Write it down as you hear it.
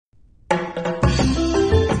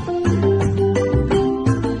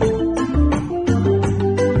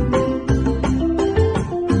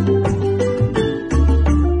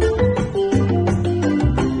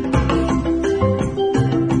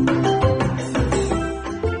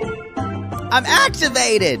I'm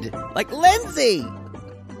activated like Lindsay.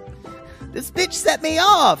 This bitch set me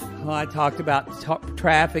off. Well, I talked about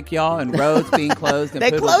traffic, y'all, and roads being closed. And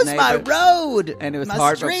They Poodle's closed my neighbor, road. and it was my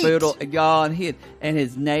hard street. for Poodle, y'all, and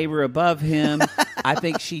his neighbor above him. I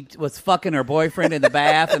think she was fucking her boyfriend in the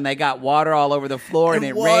bath, and they got water all over the floor, and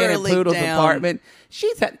it ran in Poodle's apartment.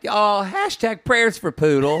 She's had, y'all, hashtag prayers for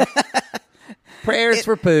Poodle. Prayers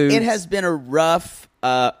for Poodle. It has been a rough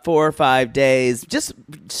 4 or 5 days. Just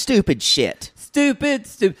stupid shit. Stupid.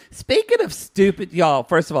 Speaking of stupid, y'all,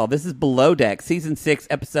 first of all, this is Below Deck, Season 6,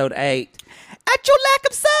 Episode 8. At your lack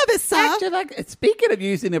of service, sir. Speaking of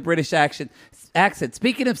using a British accent,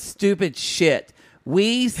 speaking of stupid shit,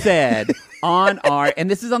 we said on our, and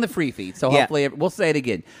this is on the free feed, so hopefully we'll say it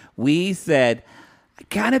again. We said, I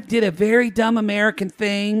kind of did a very dumb American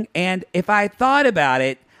thing, and if I thought about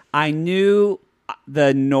it, I knew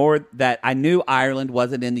I knew Ireland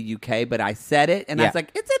wasn't in the UK, but I said it, and I was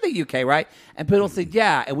like, it's in the UK, right? And Poodle said,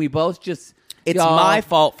 yeah, and we both just... It's my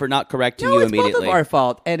fault for not correcting you immediately. It's both of our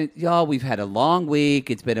fault. And y'all, we've had a long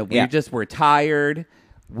week. It's been we're tired.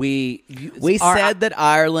 We said that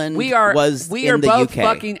Ireland was in the UK. We are both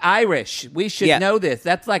fucking Irish. We should know this.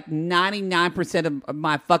 That's like 99% of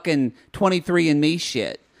my fucking 23andMe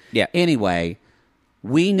shit. Yeah. Anyway,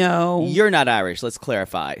 we know you're not Irish. Let's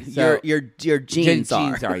clarify. So, your genes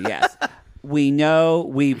are. Genes are, yes. We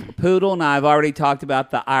know Poodle and I have already talked about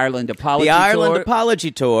the Ireland apology tour. The Ireland apology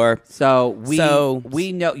tour. So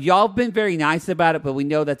we know y'all have been very nice about it, but we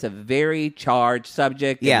know that's a very charged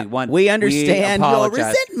subject. Yeah, we understand your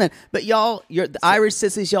resentment, but the Irish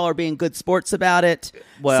sissies, y'all are being good sports about it.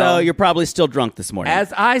 Well, so you're probably still drunk this morning.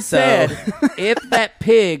 As I said, if that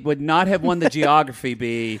pig would not have won the geography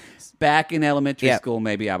bee back in elementary school,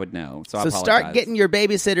 maybe I would know. So I apologize. Start getting your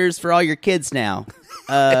babysitters for all your kids now.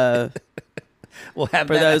 We'll have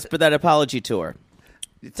for that apology tour.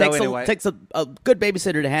 It takes a good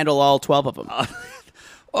babysitter to handle all 12 of them.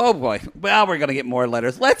 Oh boy! Well, we're gonna get more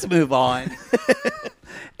letters. Let's move on.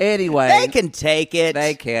 Anyway, they can take it.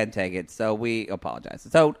 They can take it. So we apologize.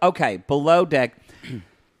 So okay, Below Deck.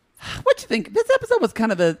 What you think? This episode was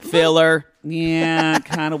kind of the filler. Yeah,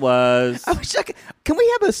 kind of was. I wish can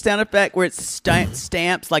we have a sound effect where it's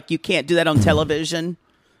stamps like you can't do that on television?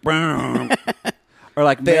 Or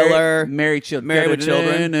like filler, married children. Married with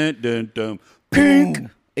children. Pink.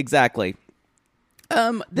 Exactly.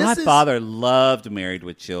 My father loved Married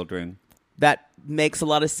with Children. That makes a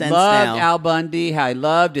lot of sense loved now. Al Bundy, how he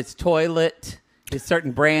loved his toilet, his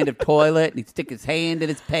certain brand of toilet, and he'd stick his hand in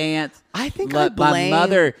his pants. I think my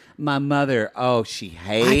mother, oh, she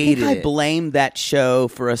hated it. I blame that show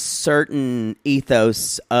for a certain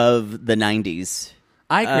ethos of the 90s.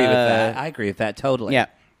 I agree with that. I agree with that totally. Yeah.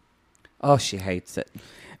 Oh, she hates it.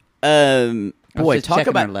 Boy, talk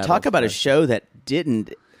about a show that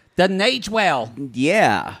doesn't age well.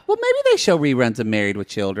 Yeah. Well, maybe they show reruns of Married with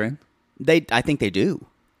Children. I think they do.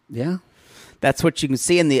 Yeah. That's what you can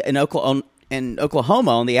see in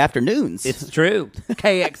Oklahoma on the afternoons. It's true.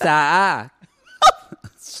 KXII.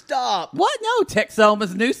 Stop. What? No,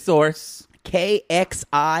 Texoma's news source.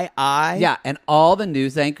 KXII. Yeah, and all the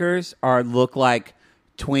news anchors look like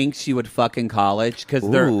twinks you would fuck in college because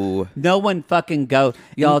no one fucking go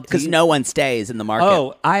y'all because no one stays in the market.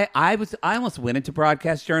 Oh, I almost went into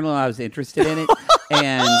broadcast journalism. I was interested in it,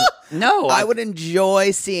 and I would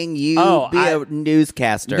enjoy seeing you be a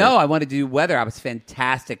newscaster. No, I wanted to do weather. I was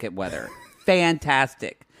fantastic at weather.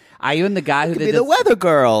 Fantastic. I even the guy who could be the weather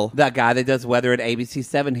girl. That guy that does weather at ABC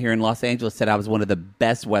 7 here in Los Angeles said I was one of the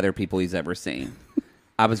best weather people he's ever seen.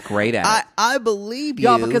 I was great at it. I believe you.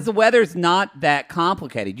 Yeah, because the weather's not that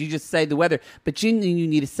complicated. You just say the weather. But you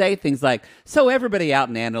need to say things like, so everybody out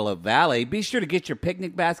in Antelope Valley, be sure to get your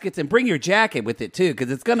picnic baskets and bring your jacket with it, too,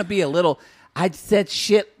 because it's going to be a little... I said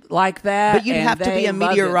shit like that. But you'd have to be a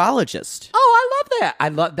meteorologist. Oh, I love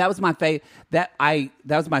that. That was my favorite. That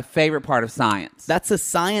was my favorite part of science. That's a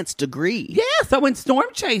science degree. Yes, I went storm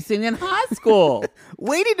chasing in high school.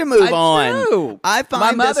 We need to move on. I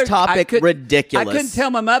find this topic ridiculous. I couldn't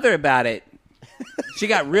tell my mother about it. She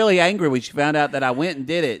got really angry when she found out that I went and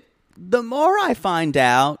did it. The more I find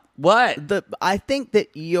out, I think that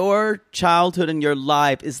your childhood and your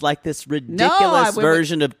life is like this ridiculous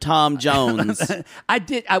version of Tom Jones.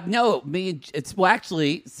 It's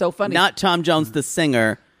actually so funny. Not Tom Jones, the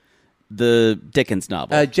singer. The Dickens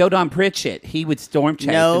novel. Joe Don Pritchett. He would storm chase.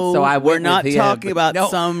 No, so we're not talking about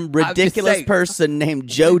some ridiculous person named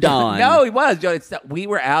Joe Don. No, he was. We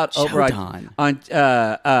were out over on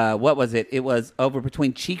what was it? It was over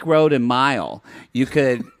between Cheek Road and Mile. You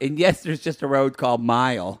could, and yes, there's just a road called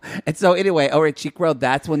Mile. And so anyway, over at Cheek Road,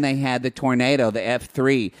 that's when they had the tornado, the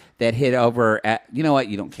F3 that hit over at. You know what?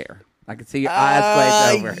 You don't care. I can see your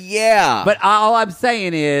eyes glaze over. Yeah. But all I'm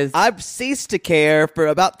saying is... I've ceased to care for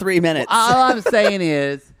about 3 minutes. All I'm saying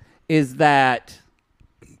is that...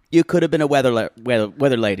 You could have been a weather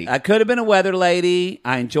lady. I could have been a weather lady.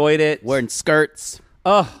 I enjoyed it. Wearing skirts.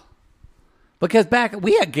 Oh. Because back...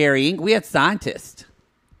 We had Gary Inc. We had scientists.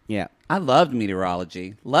 Yeah. I loved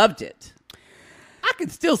meteorology. Loved it. I can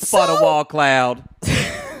still spot a wall cloud.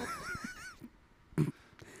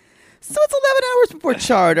 So it's 11 hours before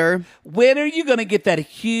charter. When are you going to get that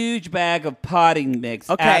huge bag of potting mix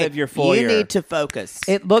out of your foyer? You need to focus.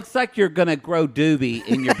 It looks like you're going to grow doobie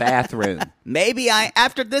in your bathroom. Maybe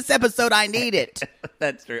after this episode, I need it.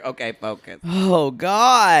 That's true. Okay, focus. Oh,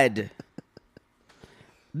 God.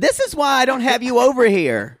 This is why I don't have you over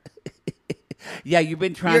here. Yeah, you've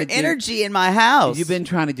been trying Your energy in my house. You've been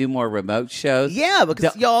trying to do more remote shows. Yeah,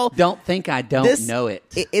 because y'all don't think I don't know it.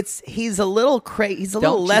 He's a little He's a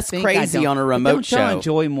little less crazy on a remote show. Don't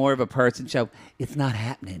enjoy more of a person show. It's not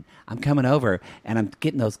happening. I'm coming over and I'm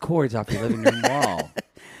getting those cords off your living room wall.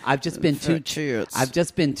 I've just been too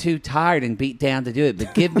tired and beat down to do it.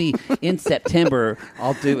 But give me in September,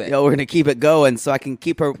 I'll do it. Yo, we're gonna keep it going so I can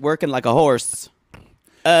keep her working like a horse.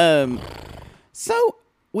 So.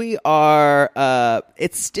 We are,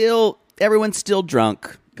 everyone's still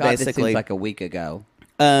drunk, God, basically. This seems like a week ago.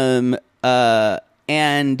 And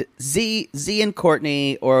Z and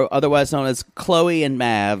Courtney, or otherwise known as Chloe and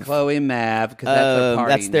Mav. Chloe and Mav, because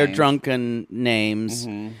that's their names. drunken names.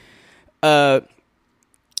 Mm-hmm.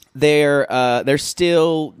 They're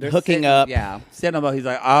still hooking up. Yeah. Sitting about, he's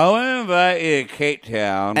like, I want to invite you to Cape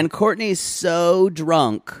Town. And Courtney's so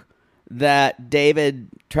drunk that David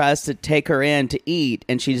tries to take her in to eat,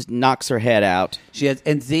 and she just knocks her head out. She has,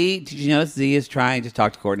 and Z, did you notice Z is trying to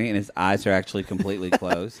talk to Courtney, and his eyes are actually completely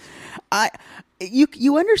closed?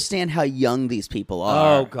 You understand how young these people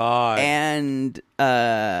are. Oh God! And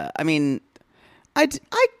I mean, I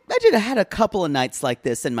had a couple of nights like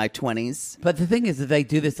this in my 20s. But the thing is that they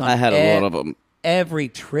do this on. I had a lot of them every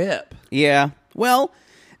trip. Yeah. Well,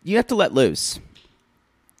 you have to let loose.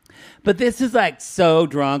 But this is like so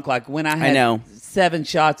drunk. Like when I had 7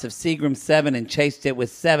 shots of Seagram 7 and chased it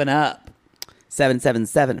with 7-Up.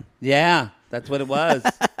 777. Yeah, that's what it was.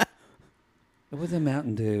 It was a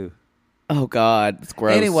Mountain Dew. Oh God, it's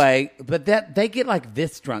gross. Anyway, but they get like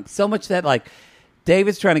this drunk so much that like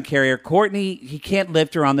David's trying to carry her. Courtney, he can't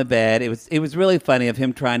lift her on the bed. It was really funny of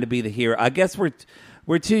him trying to be the hero. I guess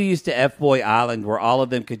we're too used to F-Boy Island where all of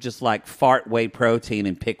them could just like fart whey protein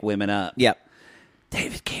and pick women up. Yep.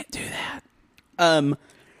 David can't do that.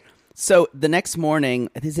 So the next morning,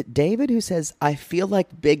 is it David who says, "I feel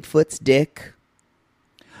like Bigfoot's dick"?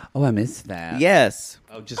 Oh, I missed that. Yes.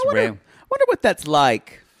 Oh, just I wonder what that's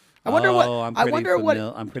like.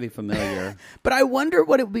 I'm pretty familiar. But I wonder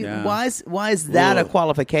what it would be. Yeah. Why is that a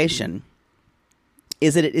qualification?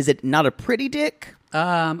 Is it not a pretty dick?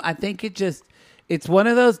 I think it's one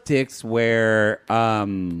of those dicks where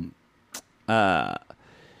you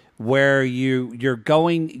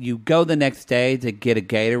go the next day to get a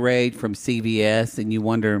Gatorade from CVS and you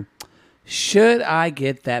wonder, should I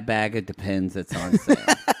get that bag of Depends that's on sale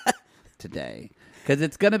today? Because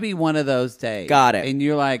it's going to be one of those days. Got it. And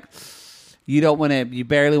you're like, you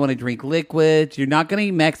barely want to drink liquids. You're not going to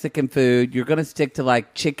eat Mexican food. You're going to stick to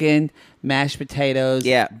like chicken, mashed potatoes,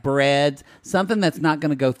 breads, something that's not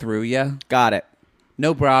going to go through you. Got it.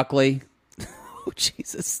 No broccoli. Oh,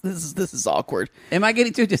 Jesus. This is awkward. Am I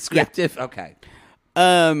getting too descriptive? Yeah. Okay.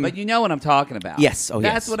 But you know what I'm talking about. Yes. Oh,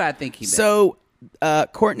 yes. That's what I think he meant. So,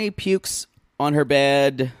 Courtney pukes on her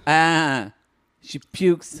bed. She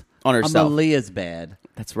pukes on herself. On Malia's bed.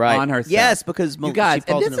 That's right. On herself. Yes, because you guys,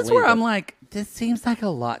 and this is where I'm like, this seems like a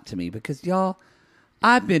lot to me because y'all,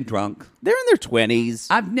 I've been drunk. They're in their 20s.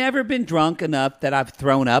 I've never been drunk enough that I've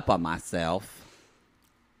thrown up on myself.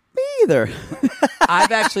 Me either.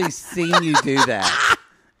 I've actually seen you do that.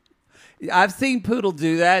 I've seen Poodle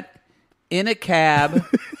do that in a cab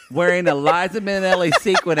wearing a Liza Minnelli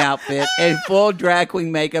sequin outfit and full drag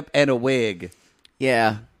queen makeup and a wig.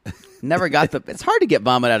 Yeah. Never got it's hard to get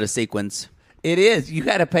vomit out of sequins. It is. You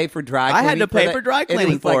had to pay for dry cleaning. I had to pay for dry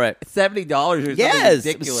cleaning for it. $70 or something ridiculous.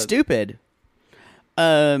 It was stupid.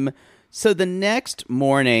 So the next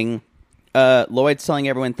morning, Lloyd's telling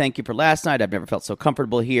everyone, "Thank you for last night. I've never felt so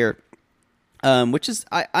comfortable here." Which is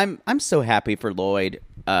I'm so happy for Lloyd.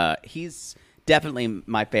 He's definitely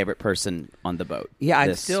my favorite person on the boat.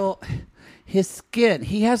 Yeah, his skin.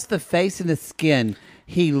 He has the face and the skin.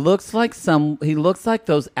 He looks like those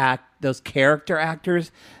character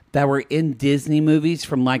actors that were in Disney movies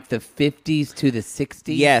from like the 50s to the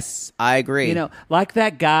 60s. Yes, I agree. You know, like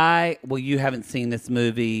that guy. Well, you haven't seen this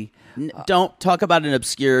movie. Don't talk about an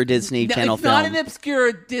obscure Disney Channel it's film. It's not an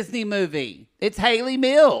obscure Disney movie. It's Haley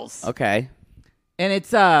Mills. Okay. And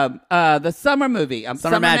it's the summer movie,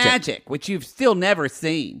 Summer Magic, which you've still never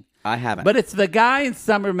seen. I haven't. But it's the guy in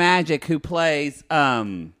Summer Magic who plays.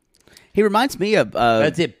 He reminds me of.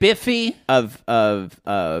 Is it Biffy? Of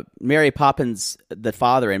Mary Poppins, the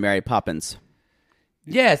father in Mary Poppins.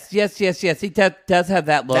 Yes. He does have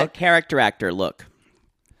that look. That character actor look.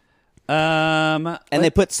 And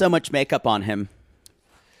they put so much makeup on him.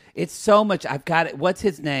 It's so much. I've got it. What's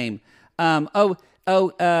his name?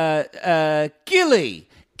 Gilly.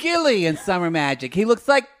 Gilly in Summer Magic. He looks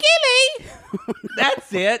like Gilly.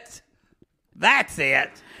 That's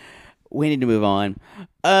it. We need to move on.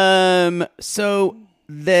 So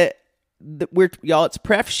y'all, it's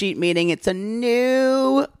pref sheet meeting. It's a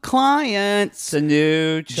new client. It's a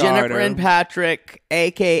new charter. Jennifer and Patrick,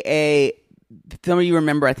 a.k.a. Some of you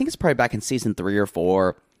remember, I think it's probably back in season 3 or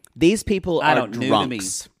 4. These people are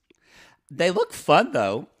drunks. They look fun,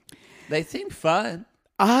 though. They seem fun.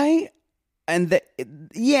 You'd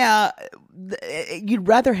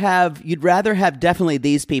rather have definitely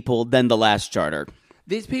these people than the last charter.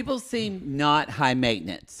 These people seem not high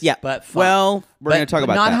maintenance. Yeah, but fun. Well, we're going to talk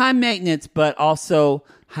about not that. high maintenance, but also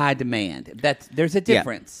high demand. There's a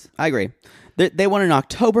difference. Yeah, I agree. They want an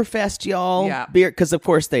Oktoberfest, y'all. Yeah, beer, because of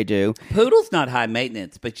course they do. Poodle's not high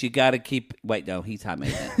maintenance, but you got to keep. Wait, no, he's high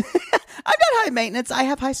maintenance. I'm not high maintenance. I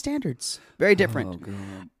have high standards. Very different.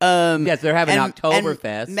 Oh, God. Yes, they're having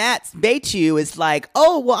Oktoberfest. And Matt Baychew is like,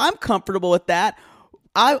 oh, well, I'm comfortable with that.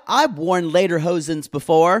 I've worn lederhosens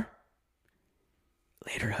before.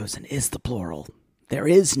 Lederhosen is the plural. There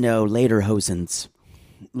is no lederhosens.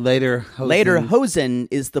 Lederhosen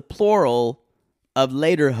is the plural of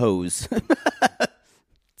lederhose.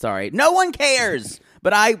 Sorry. No one cares,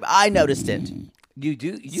 but I noticed it. You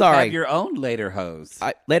do? You Sorry. have your own lederhose.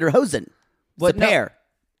 Lederhosen. It's a pair.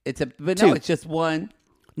 No, it's just one.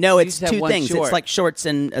 No, it's two things. Short. It's like shorts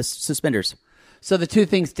and suspenders. So the two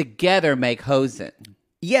things together make hosen.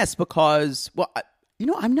 Yes, because, well,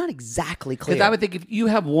 I'm not exactly clear. Because I would think if you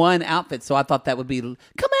have one outfit, so I thought that would be,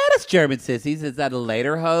 come at us, German sissies. Is that a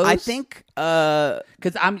lederhose? I think,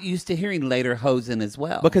 because I'm used to hearing lederhosen as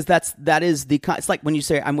well. Because that is it's like when you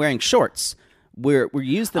say I'm wearing shorts. We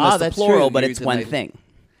use them as the plural, but it's one thing.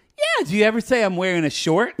 Yeah. Do you ever say I'm wearing a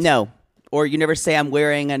short? No. Or you never say I'm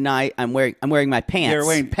wearing I'm wearing my pants. You're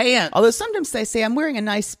wearing pants. Although sometimes they say I'm wearing a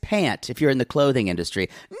nice pant if you're in the clothing industry.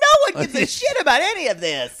 No one gives a shit about any of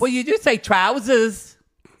this. Well, you do say trousers.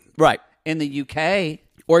 Right. In the UK.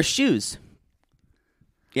 Or shoes.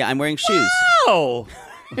 Yeah, I'm wearing shoes. Oh.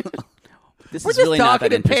 This We're is really not that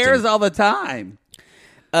talking in interesting. pairs all the time.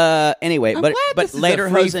 Anyway, but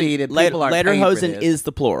lederhosen is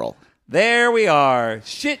the plural. There we are.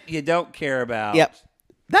 Shit you don't care about. Yep.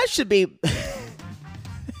 That should be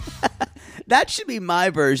my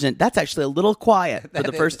version. That's actually a little quiet for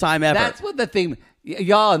the first time ever. That's what the theme,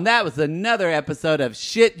 y'all, and that was another episode of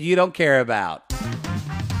Shit You Don't Care About.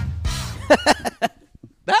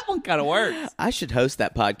 That one kind of works. I should host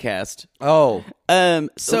that podcast. Oh.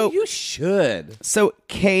 So you should. So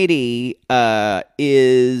Katie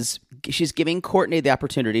she's giving Courtney the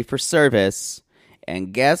opportunity for service,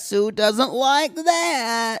 and guess who doesn't like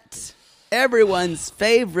that? Everyone's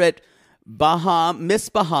favorite Miss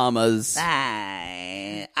Bahamas.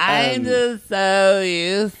 I'm just so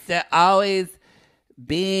used to always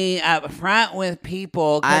being up front with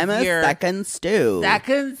people. I'm a second stew.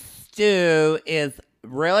 Second stew is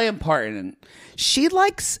really important. She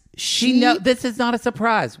likes... this is not a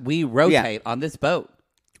surprise. We rotate on this boat.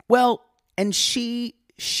 Well, and she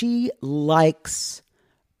likes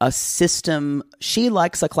a system. She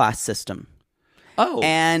likes a class system. Oh.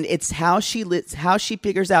 And it's how she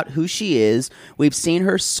figures out who she is. We've seen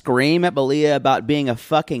her scream at Malia about being a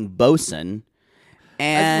fucking bosun.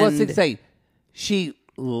 And what's it say?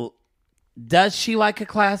 Does she like a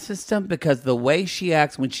class system? Because the way she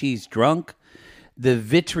acts when she's drunk, the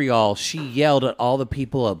vitriol she yelled at all the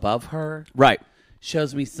people above her, right,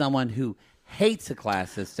 shows me someone who hates a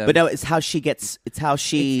class system. But no, it's how she gets. It's how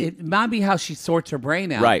she. It might be how she sorts her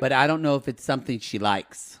brain out. Right. But I don't know if it's something she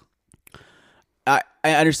likes.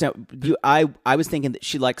 I understand. I was thinking that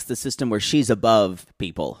she likes the system where she's above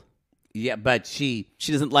people. Yeah, but she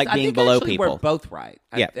doesn't like being below people. We're both right.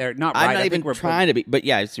 Yeah, they're not right. I'm not even trying to be, but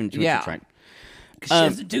yeah, I assume you're trying. She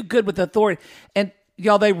doesn't do good with authority, and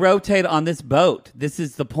y'all, they rotate on this boat. This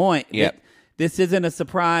is the point. Yep. This isn't a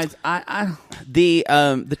surprise.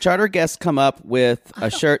 The charter guests come up with a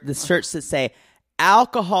shirt. The shirts that say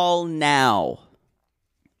alcohol now.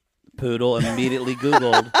 Poodle immediately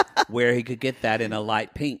Googled where he could get that in a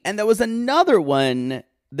light pink. And there was another one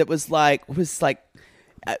that was like,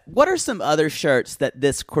 what are some other shirts that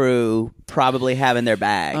this crew probably have in their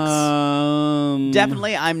bags?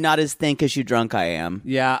 Definitely, I'm not as think as you drunk I am.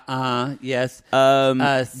 Yeah, yes.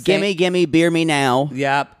 Gimme, beer me now.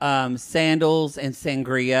 Yep. Sandals and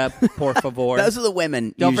sangria, por favor. Those are the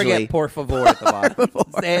women, Don't usually. forget por favor at the bottom.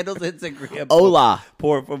 Sandals and sangria. Hola.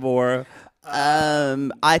 Por favor.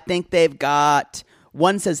 I think they've got...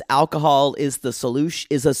 One says alcohol is a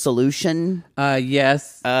solution.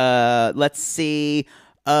 Yes. Let's see.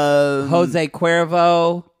 Jose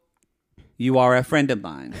Cuervo, you are a friend of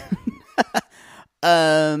mine.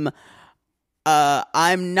 I'm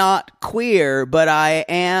not queer, but I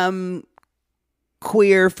am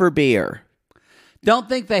queer for beer. Don't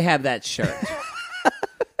think they have that shirt.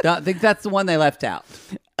 Don't think that's the one they left out.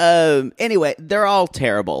 Anyway, they're all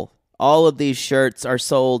terrible. All of these shirts are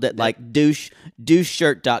sold at like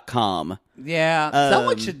doucheshirt.com. Yeah,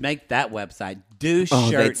 someone should make that website.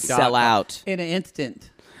 Doucheshirt.com. They'd sell out in an instant.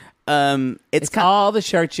 It's all the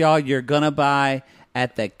shirts, y'all, you're gonna buy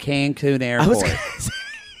at the Cancun airport.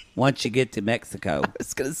 Once you get to Mexico, I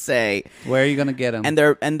was gonna say, where are you gonna get them? And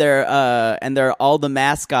they're all the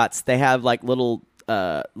mascots. They have like little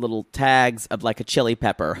tags of like a chili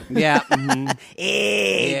pepper. Yeah. Mm-hmm.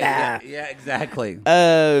 yeah, exactly.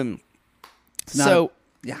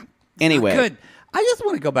 Anyway, good. I just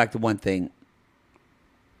want to go back to one thing.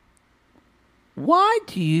 Why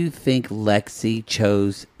do you think Lexi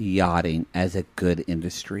chose yachting as a good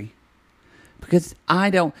industry? Because I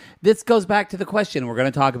don't. This goes back to the question we're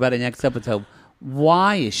going to talk about in the next episode.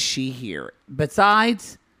 Why is she here?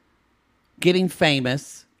 Besides getting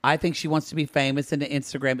famous, I think she wants to be famous and an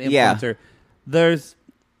Instagram influencer. Yeah. There's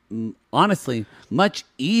honestly much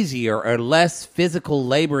easier or less physical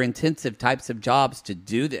labor intensive types of jobs to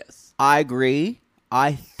do this. I agree.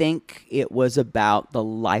 I think it was about the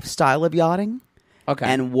lifestyle of yachting. Okay.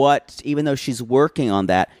 And even though she's working on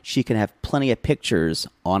that, she can have plenty of pictures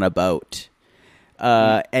on a boat.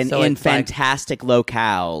 And so in fantastic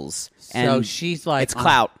locales. So she's like... It's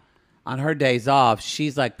clout. On her days off,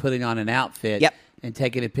 she's like putting on an outfit and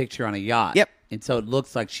taking a picture on a yacht. Yep. And so it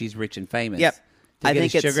looks like she's rich and famous. Yep. I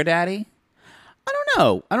think it's sugar daddy? I don't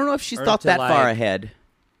know. I don't know if she's thought that far ahead.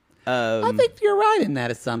 I think you're right in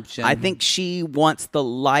that assumption. I think she wants the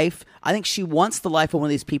life. I think she wants the life of one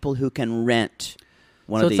of these people who can rent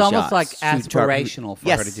one of these yachts. So it's almost like aspirational for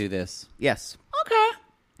her to do this. Yes. Okay.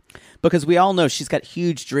 Because we all know she's got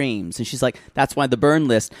huge dreams, and she's like, that's why the burn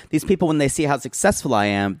list. These people, when they see how successful I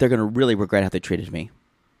am, they're going to really regret how they treated me.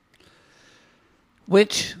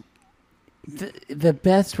 Which, the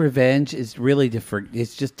best revenge is really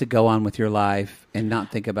it's just to go on with your life and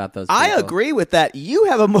not think about those people. I agree with that. You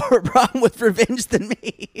have a more problem with revenge than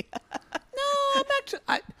me. No, I'm actually...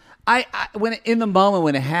 I when in the moment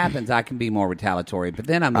when it happens, I can be more retaliatory, but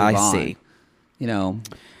then I move on. I see. You know,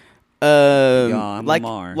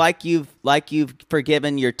 like you've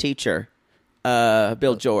forgiven your teacher,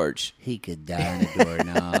 Bill George. He could die on a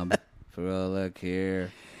doorknob. For a look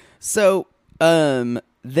here. So,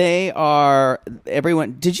 they are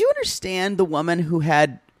everyone. Did you understand the woman who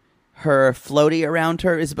had her floaty around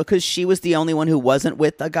her? Is it because she was the only one who wasn't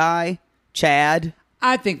with a guy, Chad?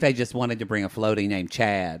 I think they just wanted to bring a floaty named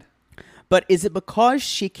Chad. But is it because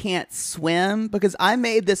she can't swim? Because I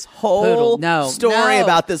made this whole story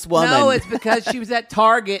about this woman. No, it's because she was at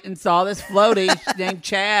Target and saw this floaty named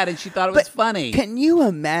Chad, and she thought it was funny. Can you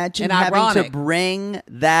imagine having to bring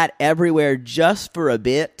that everywhere just for a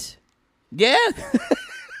bit? Yes.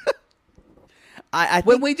 I think,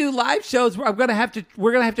 when we do live shows, we're gonna have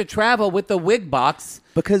to travel with the wig box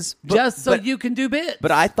so you can do bits.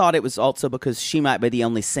 But I thought it was also because she might be the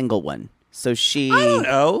only single one. So she...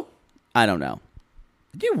 I don't know.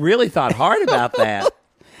 You really thought hard about that.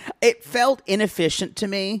 It felt inefficient to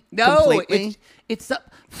me. No, completely. It's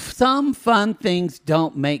some fun things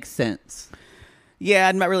don't make sense. Yeah,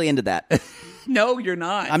 I'm not really into that. No, you're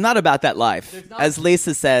not. I'm not about that life. As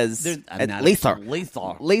Lisa says.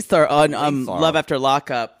 Lisa on Love After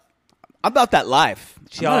Lockup. I'm about that life.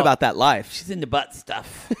 I'm not about that life. She's into butt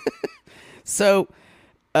stuff. So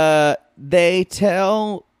they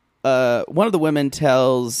tell... one of the women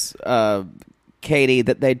tells Katie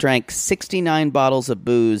that they drank 69 bottles of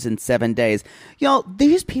booze in 7 days. Y'all,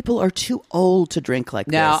 these people are too old to drink like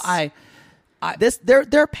this.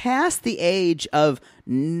 They're past the age of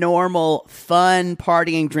normal, fun,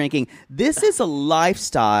 partying, drinking. This is a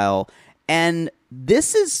lifestyle, and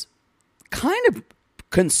this is kind of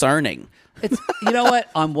concerning. It's, you know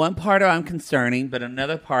what? On one part, I'm concerning, but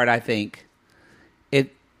another part, I think...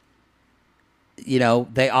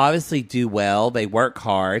 they obviously do well. They work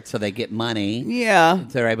hard, so they get money. Yeah. So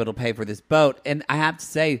they're able to pay for this boat. And I have to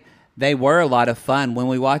say, they were a lot of fun. When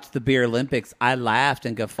we watched the Beer Olympics, I laughed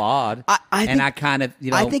and guffawed. I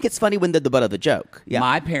think it's funny when they're the butt of the joke. Yeah.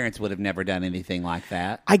 My parents would have never done anything like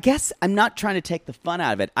that. I guess I'm not trying to take the fun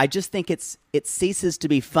out of it. I just think it ceases to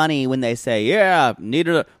be funny when they say, "Yeah,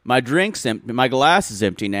 my drink's empty, my glass is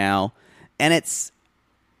empty now," and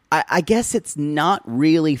I guess it's not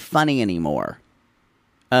really funny anymore.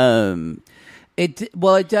 It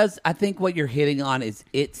does. I think what you're hitting on is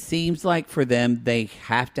it seems like for them they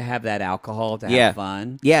have to have that alcohol to have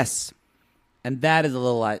fun. Yes, and that is a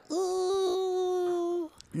little like, ooh.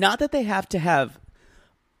 Not that they have to have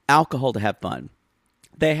alcohol to have fun.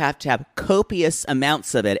 They have to have copious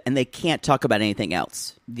amounts of it, and they can't talk about anything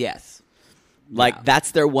else. Yes,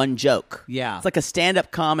 that's their one joke. Yeah, it's like a stand-up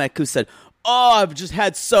comic who said, "Oh, I've just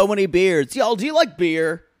had so many beers. Y'all, do you like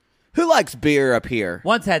beer? Who likes beer up here?"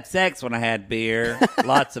 Once had sex when I had beer.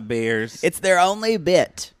 Lots of beers. It's their only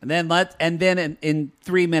bit. And then in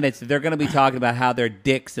 3 minutes they're going to be talking about how their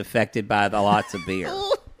dick's affected by the lots of beer.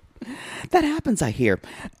 That happens, I hear.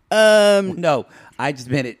 No, I just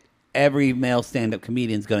meant it. Every male stand-up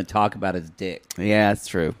comedian's going to talk about his dick. Yeah, that's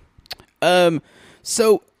true.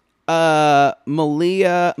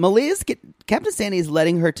 Malia's Captain Sandy's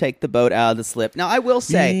letting her take the boat out of the slip. Now, I will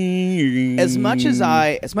say, as much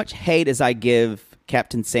hate as I give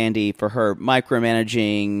Captain Sandy for her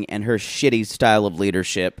micromanaging and her shitty style of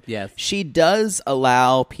leadership, yes, she does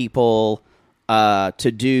allow people to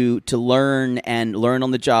learn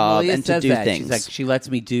on the job and to do things. She's like, she lets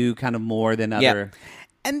me do kind of more than other. Yeah.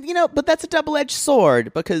 And but that's a double-edged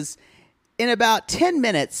sword because in about 10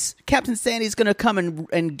 minutes, Captain Sandy's going to come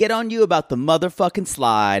and get on you about the motherfucking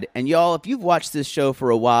slide. And y'all, if you've watched this show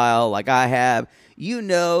for a while, like I have,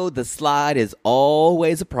 the slide is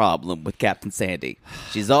always a problem with Captain Sandy.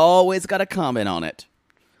 She's always got a comment on it.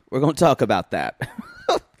 We're going to talk about that.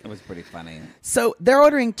 It was pretty funny. So they're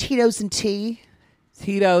ordering Tito's and tea.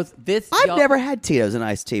 Tito's. I've never had Tito's and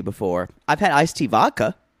iced tea before. I've had iced tea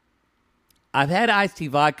vodka. I've had iced tea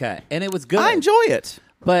vodka, and it was good. I enjoy it.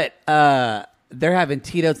 But they're having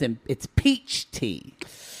Tito's and it's peach tea.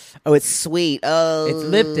 Oh, it's sweet. Oh, it's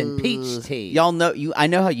Lipton peach tea. Y'all know I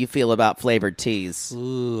know how you feel about flavored teas.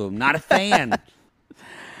 Ooh, I'm not a fan.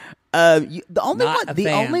 The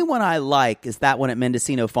only one I like is that one at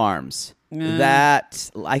Mendocino Farms.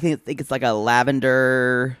 That I think it's like a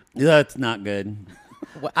lavender. That's not good.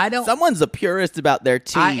 I don't. Someone's a purist about their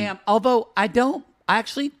tea. I am, although I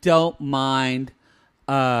actually don't mind.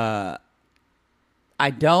 I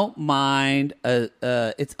don't mind.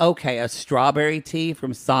 It's okay. A strawberry tea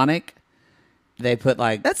from Sonic. They put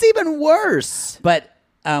that's even worse. But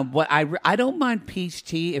I don't mind peach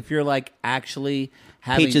tea if you're actually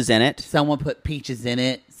having peaches in it. Someone put peaches in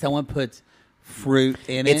it. Someone puts fruit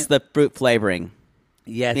in it. It's the fruit flavoring.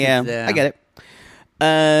 Yes. Yeah, I get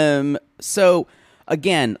it. So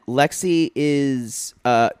again, Lexi is.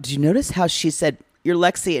 Did you notice how she said you're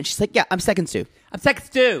Lexi, and she's like, "Yeah, I'm second stew. I'm second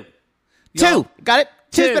stew." Two. Got it?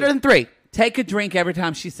 Two's better than three. Take a drink every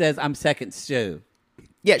time she says, "I'm second stew."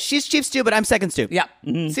 Yeah, she's chief stew, but I'm second stew. Yeah.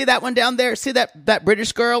 Mm-hmm. See that one down there? See that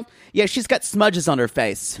British girl? Yeah, she's got smudges on her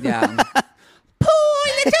face. Yeah.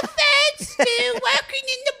 Poor little fat stew working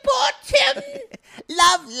in the bottom.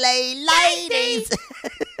 Lovely ladies.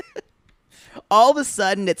 All of a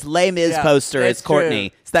sudden, it's Les Mis poster. It's Courtney.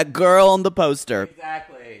 True. It's that girl on the poster.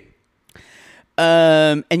 Exactly.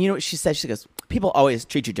 And you know what she says? She goes, people always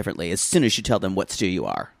treat you differently as soon as you tell them what stew you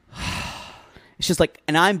are. She's like,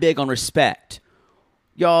 and I'm big on respect.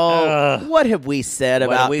 Y'all, what have we said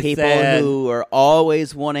about people who are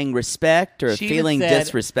always wanting respect or feeling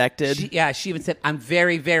disrespected? She even said, I'm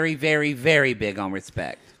very, very, very, very big on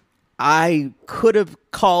respect. I could have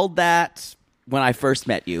called that when I first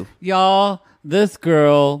met you. Y'all, this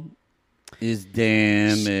girl is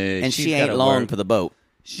damaged. And she ain't long for the boat.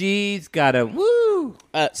 She's got a woo.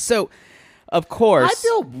 So, of course.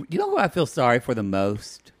 You know who I feel sorry for the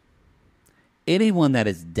most? Anyone that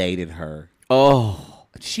has dated her. Oh.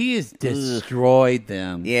 She has destroyed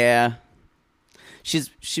them. Yeah.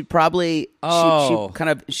 She probably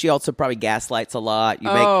she also probably gaslights a lot.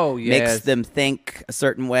 Makes them think a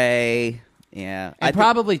certain way. Yeah. And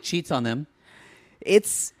probably cheats on them.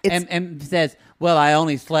 It's and says, "Well, I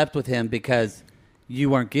only slept with him because you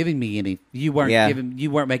weren't giving me any. You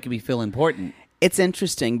weren't making me feel important." It's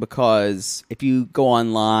interesting because if you go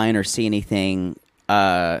online or see anything,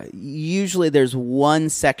 usually there's one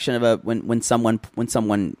section of when someone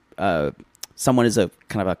is a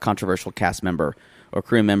kind of a controversial cast member or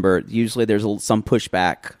crew member. Usually there's some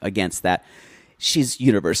pushback against that. She's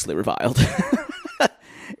universally reviled.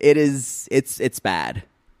 It's bad.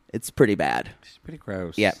 It's pretty bad. It's pretty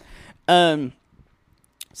gross. Yeah.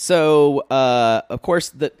 So, of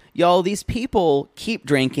course, these people keep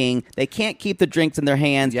drinking. They can't keep the drinks in their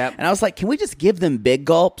hands. Yep. And I was like, can we just give them big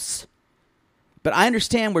gulps? But I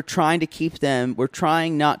understand we're trying to keep them. We're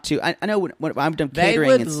trying not to. I know when I'm done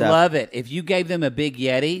catering and stuff. They would love it if you gave them a big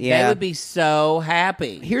Yeti. Yeah. They would be so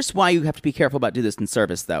happy. Here's why you have to be careful about doing this in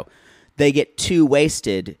service, though. They get too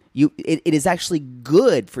wasted. It is actually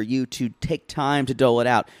good for you to take time to dole it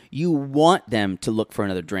out. You want them to look for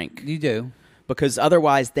another drink. You do. Because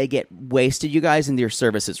otherwise they get wasted, you guys, and your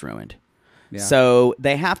service is ruined. Yeah. So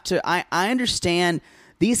they have to. I understand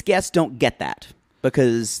these guests don't get that.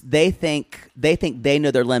 Because they think they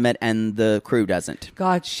know their limit and the crew doesn't.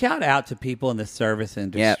 God, shout out to people in the service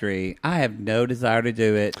industry. Yep. I have no desire to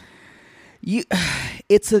do it.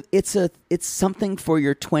 It's something for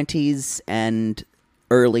your 20s and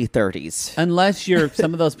early 30s. Unless you're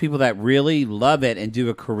some of those people that really love it and do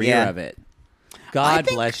a career of it. God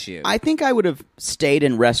bless you. I think I would have stayed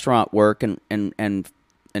in restaurant work and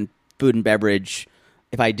food and beverage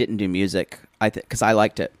if I didn't do music. Because I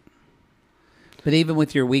liked it. But even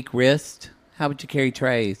with your weak wrist, how would you carry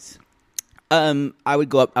trays? I would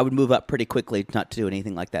go up. I would move up pretty quickly not to do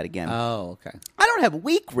anything like that again. Oh, okay. I don't have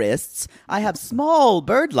weak wrists. I have small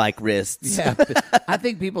bird-like wrists. Yeah, I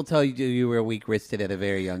think people tell you were weak-wristed at a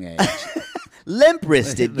very young age.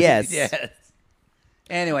 Limp-wristed, yes. Yes.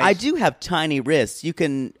 Anyway, I do have tiny wrists. You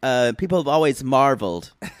can. People have always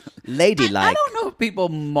marveled. Ladylike. I don't know if people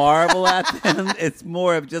marvel at them. It's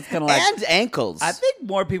more of just kind of like and ankles. I think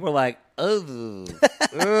more people are like, oh,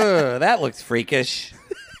 that looks freakish.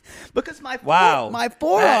 Because my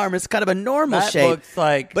forearm is kind of a normal that shape. Looks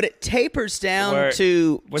like, but it tapers down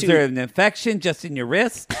to. Was there an infection just in your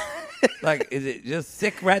wrist? Like, is it just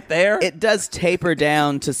sick right there? It does taper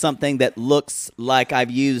down to something that looks like I've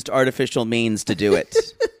used artificial means to do it.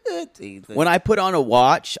 When I put on a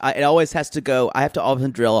watch, it always has to go. I have to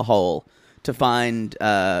often drill a hole to find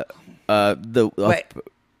Wait,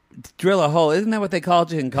 drill a hole. Isn't that what they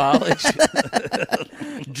called you in college?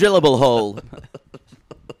 Drillable hole.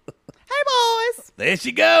 Hey, boys. There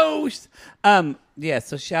she goes. Yeah,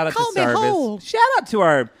 so shout out Call to me service. home. Shout out to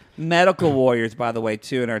our medical warriors, by the way,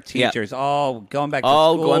 too, and our teachers. All going back to school.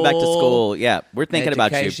 All going back to school. Yeah, we're thinking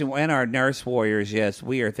about you. And our nurse warriors, yes,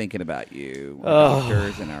 we are thinking about you. Our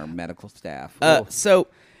doctors and our medical staff. So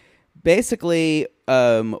basically,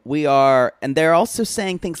 we are, and they're also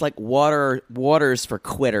saying things like waters for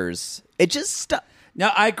quitters. It just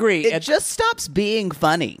No, I agree. It just stops being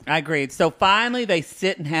funny. I agree. So finally, they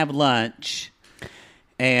sit and have lunch,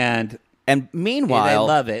 and meanwhile, they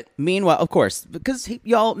love it. Meanwhile, of course, because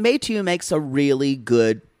Maytu makes a really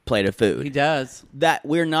good plate of food. He does. That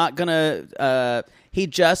we're not gonna. He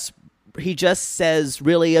just says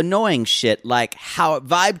really annoying shit like how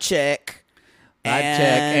vibe check.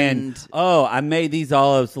 And I made these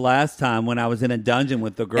olives last time when I was in a dungeon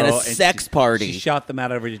with the girl. And a sex party. She shot them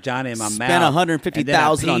out of her vagina in my mouth. Spent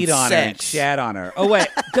 $150,000 on her sex. and shat on her. Oh wait,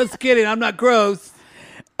 just kidding. I'm not gross.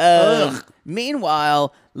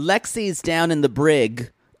 Meanwhile, Lexi's down in the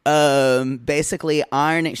brig, basically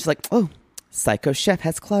ironing. She's like, "Oh, Psycho Chef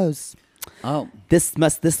has clothes. Oh, this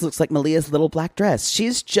looks like Malia's little black dress."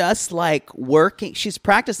 She's just like working. She's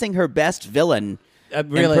practicing her best villain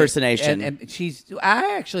impersonation. And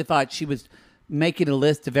I actually thought she was making a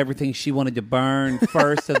list of everything she wanted to burn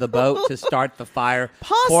first of the boat to start the fire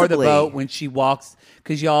for the boat when she walks.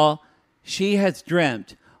 Because she has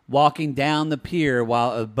dreamt walking down the pier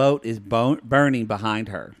while a boat is burning behind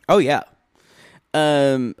her. Oh, yeah.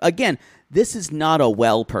 Again, this is not a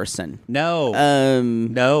well person. No.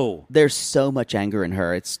 No. There's so much anger in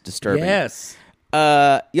her. It's disturbing. Yes.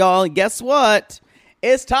 Y'all, guess what?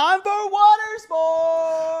 It's time for water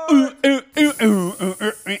sports.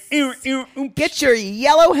 Get your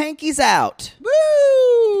yellow hankies out.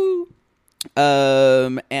 Woo!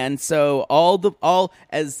 And so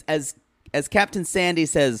as Captain Sandy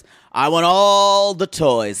says, I want all the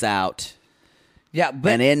toys out. Yeah,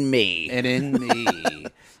 and in me.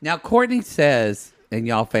 Now, Courtney says, and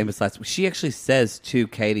y'all famous last week, she actually says to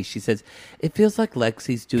Katie, she says, it feels like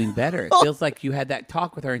Lexi's doing better. It feels like you had that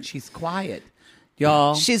talk with her and she's quiet.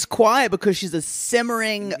 Y'all. She's quiet because she's a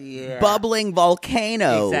simmering, bubbling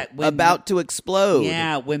volcano about to explode.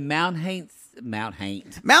 Yeah, when Mount Haint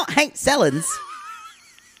Sellins.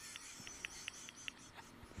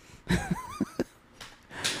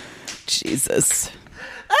 Jesus.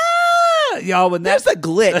 Y'all, when there's a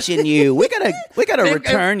glitch in you. We gotta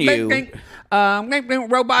return you.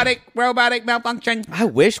 Robotic malfunction. I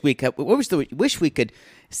wish we could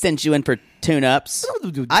send you in for tune-ups.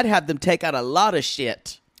 I'd have them take out a lot of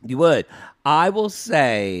shit. You would. I will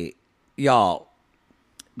say, y'all,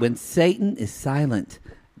 when Satan is silent,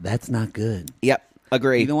 that's not good. Yep,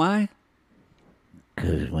 agree. You know why?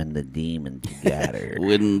 Because when the demons got her.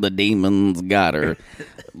 When the demons got her.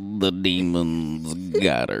 The demons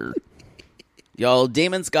got her. Y'all,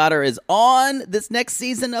 Demons Got Her is on this next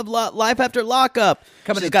season of Life After Lockup.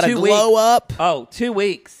 Coming She's in got 2 a glow weeks. up. Oh, 2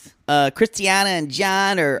 weeks. Christiana and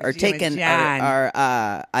John are taking.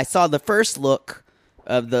 I saw the first look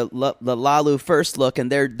of the Lalu first look,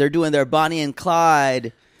 and they're doing their Bonnie and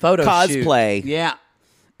Clyde Photo cosplay. Shoot. Yeah,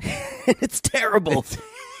 it's terrible.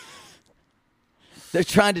 They're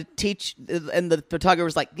trying to teach, and the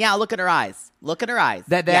photographer's like, "Yeah, look at her eyes. Look at her eyes."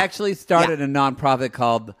 that they actually started a nonprofit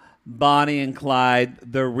called Bonnie and Clyde,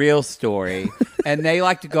 The Real Story. And they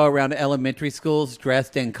like to go around to elementary schools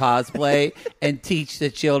dressed in cosplay and teach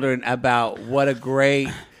the children about what a great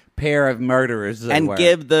pair of murderers they were. And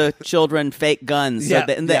give the children fake guns. So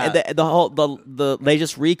they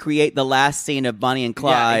just recreate the last scene of Bonnie and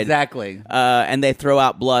Clyde. Yeah, exactly. And they throw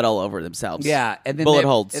out blood all over themselves. Yeah, and then bullet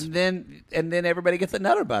holes. And then everybody gets a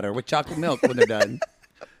Nutter Butter with chocolate milk when they're done.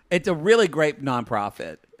 It's a really great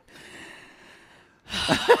nonprofit.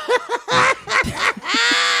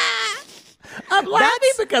 I'm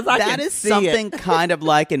laughing because I can that is see something it. kind of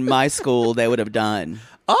like in my school they would have done.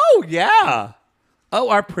 Oh yeah. Oh,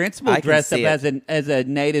 our principal I can dressed up see it. as a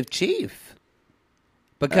native chief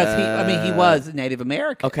because he was Native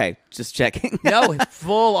American. Okay, just checking. No,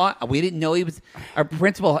 full on. We didn't know he was our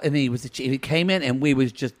principal, and he was a chief. He came in, and we were.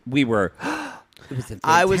 It was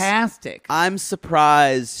fantastic. I'm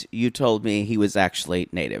surprised you told me he was actually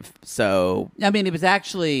native. So I mean, it was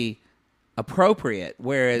actually appropriate.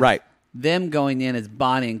 Whereas right. them going in as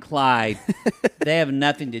Bonnie and Clyde, they have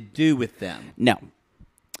nothing to do with them. No.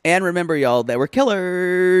 And remember, y'all, they were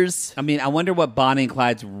killers. I mean, I wonder what Bonnie and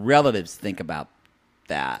Clyde's relatives think about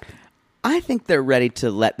that. I think they're ready to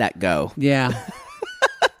let that go. Yeah.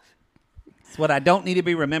 It's what I don't need to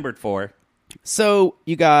be remembered for. So,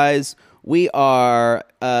 you guys, we are,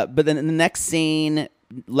 but then in the next scene,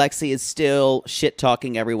 Lexi is still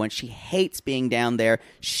shit-talking everyone. She hates being down there.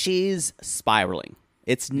 She's spiraling.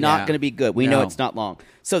 It's not going to be good. We know it's not long.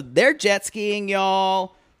 So, they're jet skiing,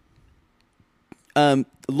 y'all.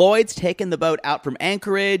 Lloyd's taking the boat out from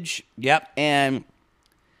Anchorage. Yep. And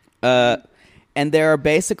there are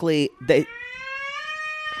basically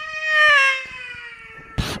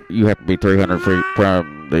you have to be 300 feet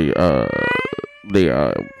from the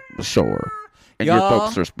shore, and your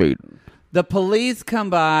folks are speeding. The police come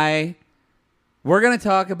by. We're going to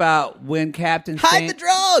talk about when Captain hide the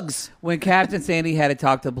drugs. When Captain Sandy had to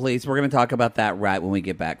talk to the police. We're going to talk about that right when we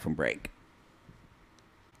get back from break.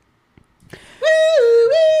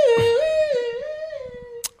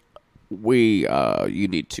 You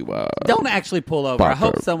need to don't actually pull over. I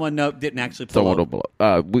hope someone didn't actually pull over.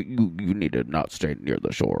 You need to not stay near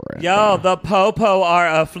the shore. Yo, the popo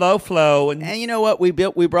are a flow, and you know what? We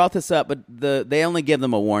brought this up, but they only give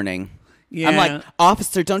them a warning. Yeah. I'm like,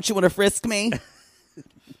 officer, don't you want to frisk me?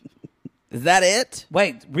 Is that it?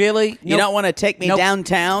 Wait, really? You don't want to take me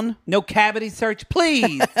downtown? No cavity search,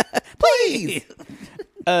 please, please.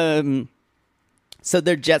 So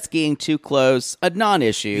they're jet skiing too close. A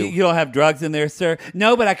non-issue. You don't have drugs in there, sir?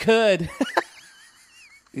 No, but I could.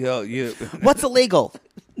 What's illegal?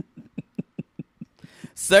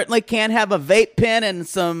 Certainly can't have a vape pen and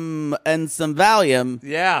some Valium.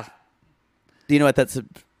 Yeah. Do you know what that's? A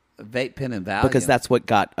vape pen and Valium. Because that's what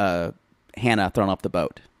got Hannah thrown off the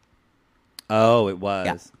boat. Oh, it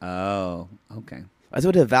was. Yeah. Oh, okay. Was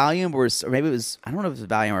it a Valium or maybe it was? I don't know if it was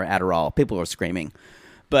Valium or Adderall. People were screaming.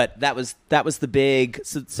 But that was the big.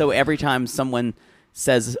 So every time someone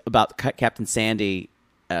says about Captain Sandy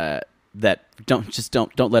that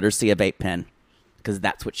don't let her see a vape pen because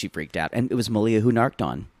that's what she freaked out, and it was Malia who narked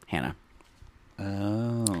on Hannah.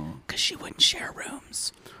 Oh, because she wouldn't share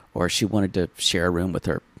rooms, or she wanted to share a room with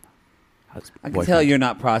her. I can tell you're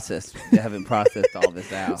not processed. You haven't processed all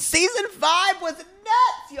this out. Season 5 was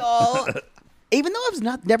nuts, y'all. Even though I was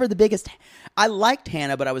never the biggest. I liked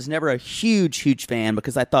Hannah, but I was never a huge fan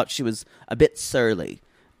because I thought she was a bit surly.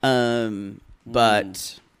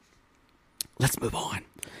 But let's move on.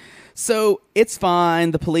 So it's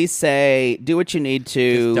fine. The police say, do what you need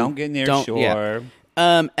to. Just don't get near shore. Yeah.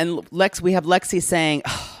 And we have Lexi saying,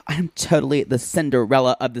 I'm totally the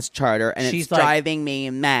Cinderella of this charter, and she's it's driving me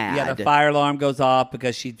mad. Yeah, the fire alarm goes off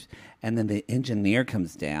because and then the engineer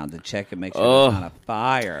comes down to check and make sure there's not a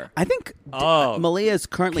fire. I think Malia is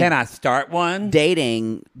currently... Can I start one?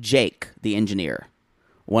 Dating Jake, the engineer.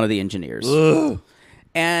 One of the engineers. Ugh.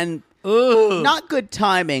 And Ooh. Not good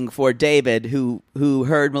timing for David, who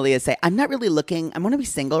heard Malia say, "I'm not really looking. I want to be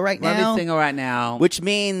single right now." I want to be single right now. Which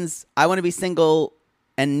means I want to be single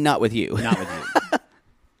and not with you. Not with you.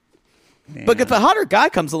 But if a hotter guy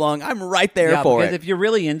comes along, I'm right there for because it. if you're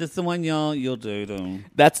really into someone, you'll do them.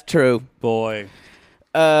 That's true. Boy.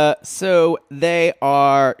 So they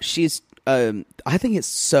are. She's. I think it's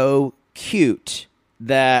so cute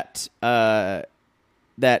that that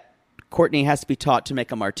Courtney has to be taught to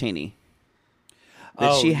make a martini.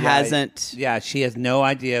 That she hasn't. Yeah, she has no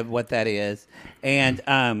idea what that is,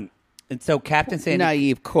 and so Captain Sandy,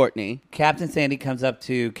 Naive Courtney. Captain Sandy comes up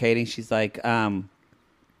to Katie. And she's like,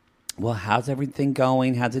 well, how's everything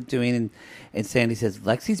going? How's it doing? And Sandy says,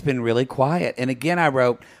 Lexi's been really quiet. And again, I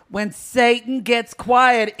wrote, when Satan gets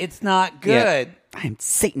quiet, it's not good. Yeah. I am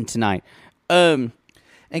Satan tonight. And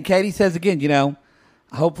Katie says again,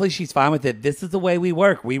 hopefully she's fine with it. This is the way we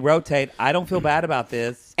work. We rotate. I don't feel bad about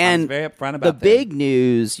this. And I was very upfront about the big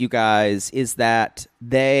news, you guys, is that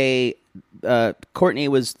Courtney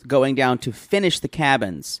was going down to finish the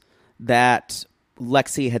cabins that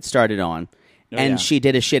Lexi had started on. And she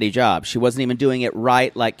did a shitty job. She wasn't even doing it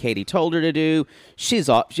right like Katie told her to do. She's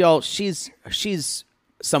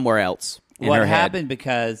somewhere else in her head. What happened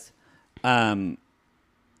because Courtney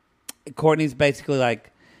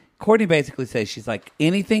basically says, she's like,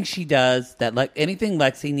 anything she does, anything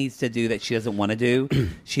Lexi needs to do that she doesn't want to do,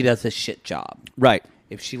 she does a shit job. Right.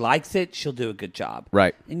 If she likes it, she'll do a good job.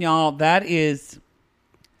 Right. And y'all, that is,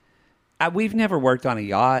 we've never worked on a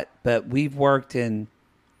yacht, but we've worked in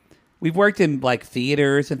like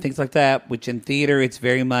theaters and things like that, which in theater, it's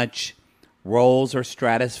very much roles are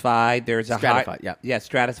stratified. There's a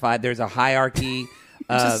stratified. There's a hierarchy.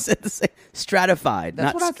 Just said the same. Stratified.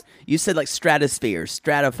 That's what you said like stratosphere.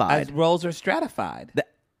 Stratified. Roles are stratified.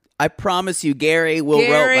 I promise you, Gary will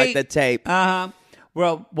roll like the tape.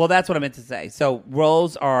 Well, that's what I meant to say. So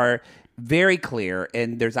roles are very clear,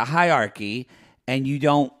 and there's a hierarchy, and you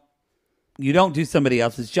don't do somebody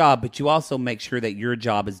else's job, but you also make sure that your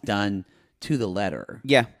job is done to the letter.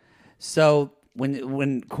 Yeah. So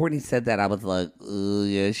when Courtney said that, I was like, oh,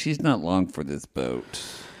 yeah, she's not long for this boat.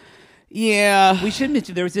 Yeah. We should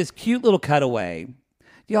mention there was this cute little cutaway.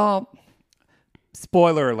 Y'all,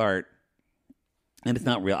 spoiler alert, and it's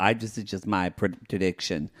not real. It's just my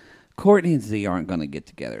prediction. Courtney and Z aren't going to get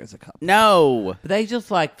together as a couple. No. But they just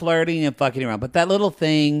like flirting and fucking around. But that little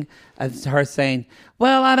thing of her saying,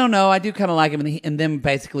 well, I don't know. I do kind of like him. And them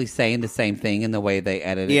basically saying the same thing in the way they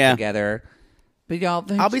edit it together. But y'all,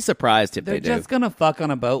 I'll be surprised if they do. They're just going to fuck on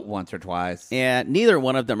a boat once or twice. Yeah, neither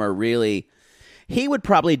one of them are really. He would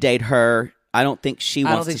probably date her. I don't think she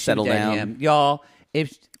wants to settle down. Him. Y'all,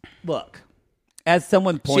 look. As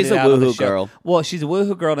someone pointed she's a out on the woohoo show, girl. Well, she's a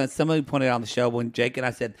woohoo girl, and somebody pointed out on the show when Jake and I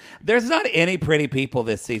said, "There's not any pretty people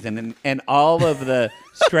this season," and all of the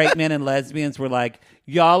straight men and lesbians were like,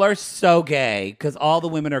 "Y'all are so gay because all the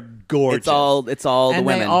women are gorgeous." It's all and the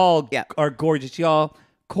women. They all are gorgeous, y'all.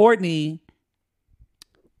 Courtney,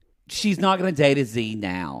 she's not going to date a Z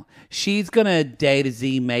now. She's going to date a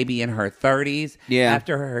Z maybe in her 30s. Yeah.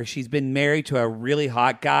 After her, she's been married to a really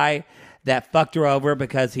hot guy that fucked her over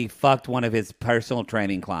because he fucked one of his personal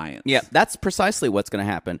training clients. Yeah, that's precisely what's going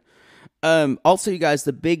to happen. Also, you guys,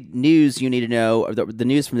 the big news you need to know, or the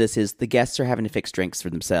news from this is the guests are having to fix drinks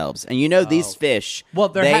for themselves. And these fish,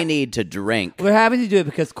 they need to drink. They're having to do it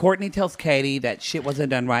because Courtney tells Katie that shit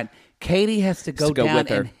wasn't done right. Katie has to go down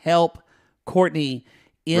and help Courtney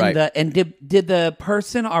in the... And did the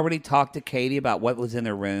person already talk to Katie about what was in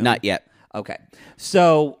their room? Not yet. Okay.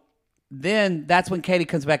 So... Then that's when Katie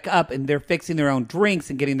comes back up and they're fixing their own drinks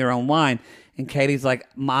and getting their own wine. And Katie's like,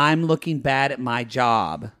 I'm looking bad at my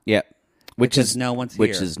job. Yeah. Which is no one's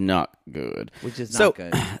which here. is not good. Which is not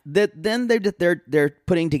good. Then they're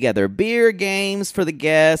putting together beer games for the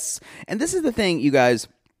guests. And this is the thing, you guys.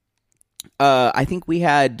 I think we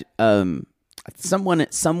had someone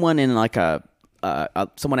in like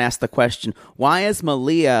someone asked the question, why is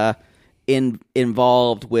Malia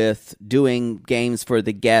involved with doing games for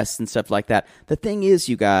the guests and stuff like that? The thing is,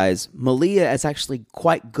 you guys, Malia is actually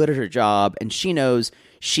quite good at her job, and she knows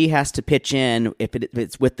she has to pitch in if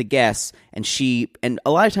it's with the guests, and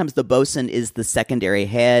a lot of times the bosun is the secondary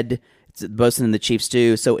head. It's the bosun and the chief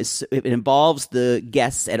stew. So if it involves the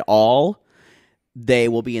guests at all, they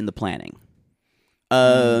will be in the planning.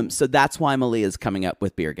 So that's why Malia is coming up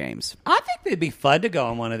with beer games. I think it'd be fun to go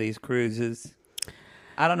on one of these cruises.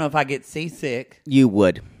 I don't know if I get seasick. You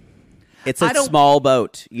would. It's a small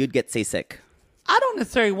boat. You'd get seasick. I don't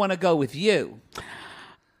necessarily want to go with you.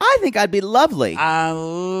 I think I'd be lovely.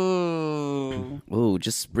 Ooh,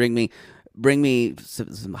 just bring me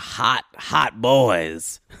some hot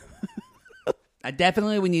boys.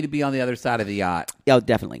 Definitely we need to be on the other side of the yacht. Oh,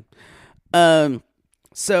 definitely.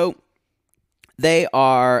 So they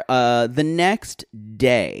are the next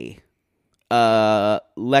day.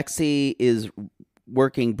 Lexi is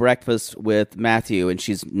working breakfast with Matthew, and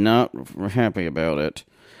she's not happy about it.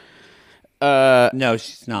 No,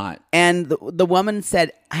 she's not. And the woman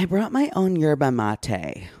said, "I brought my own yerba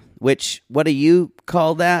mate." Which, what do you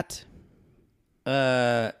call that?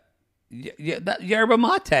 Yerba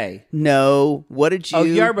mate. No. What did you? Oh,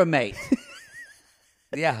 yerba mate.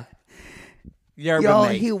 Yeah. Yerba Y'all,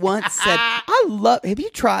 mate. he once said, have you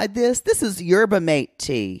tried this? This is yerba mate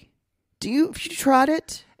tea. Have you tried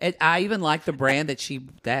it? And I even like the brand that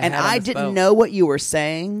And had I on the didn't boat. know what you were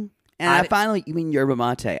saying. And you mean yerba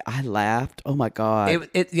mate. I laughed. Oh my God.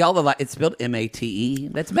 It's spelled M-A-T-E.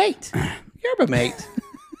 That's mate. Yerba mate.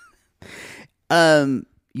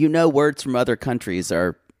 Words from other countries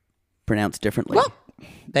are pronounced differently. Well,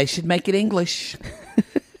 they should make it English.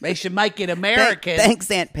 They should make it American. Thanks,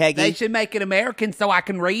 Aunt Peggy. They should make it American so I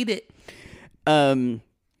can read it.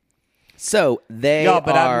 So they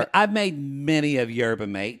are. I've made many of yerba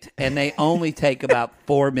mate, and they only take about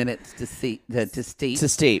 4 minutes to steep. To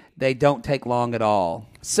steep. They don't take long at all.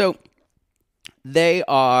 So they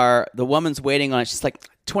are. The woman's waiting on it. She's like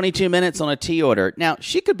 22 minutes on a tea order. Now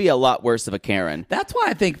she could be a lot worse of a Karen. That's why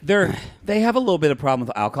I think they have a little bit of problem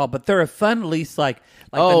with alcohol, but they're a fun. At least like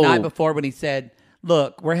the night before when he said,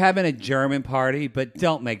 "Look, we're having a German party, but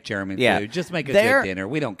don't make German food. Just make a good dinner.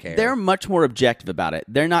 We don't care." They're much more objective about it.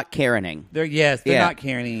 They're not Karening. They're not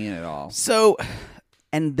Karening at all. So,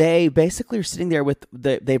 and they basically are sitting there with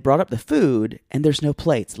they brought up the food, and there's no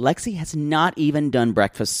plates. Lexi has not even done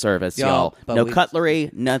breakfast service, y'all. No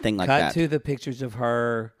cutlery, nothing like that. Cut to the pictures of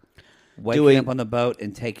her waking up on the boat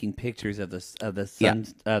and taking pictures of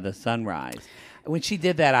the sunrise. When she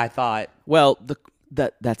did that, I thought, well,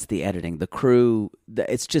 that's the editing. The crew,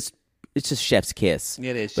 it's just chef's kiss.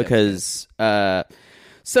 It is because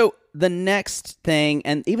so the next thing,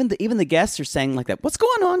 and even the guests are saying like that. What's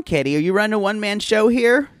going on, Katie? Are you running a one-man show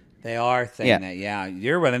here? They are saying that. Yeah,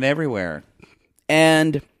 you're running everywhere.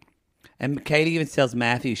 And Katie even tells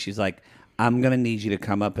Matthew, she's like, "I'm gonna need you to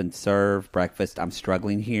come up and serve breakfast. I'm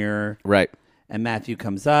struggling here." Right. And Matthew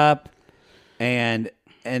comes up, and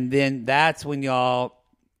then that's when y'all.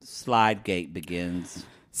 Slide gate begins.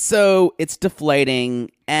 So it's deflating,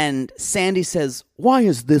 and Sandy says, "Why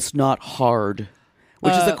is this not hard?"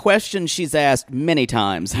 Which is a question she's asked many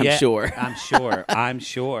times, I'm sure. I'm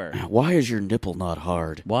sure. Why is your nipple not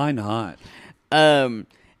hard? Why not? And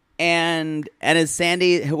as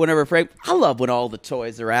Sandy, whenever afraid, I love when all the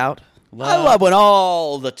toys are out. I love when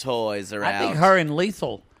all the toys are out. I think her and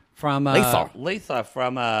Lisa from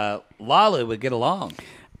Lalu would get along.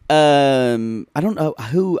 I don't know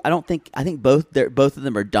who. I think both of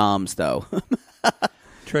them are doms though.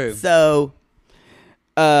 True. So,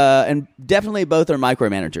 and definitely both are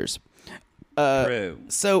micromanagers. True.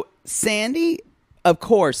 So Sandy, of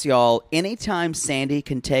course, y'all. Anytime Sandy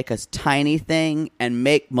can take a tiny thing and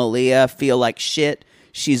make Malia feel like shit,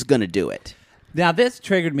 she's gonna do it. Now this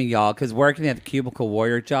triggered me, y'all, because working at the Cubicle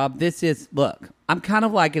Warrior job, look. I'm kind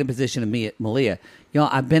of like in a position of me at Malia. Y'all,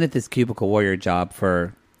 I've been at this Cubicle Warrior job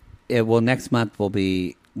for. Next month will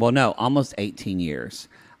be, almost 18 years.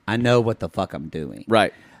 I know what the fuck I'm doing.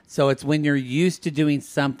 Right. So it's when you're used to doing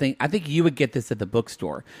something. I think you would get this at the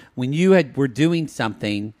bookstore. When you were doing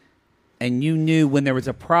something and you knew when there was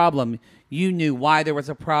a problem, you knew why there was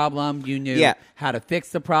a problem. You knew how to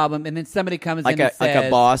fix the problem. And then somebody comes in and says... Like a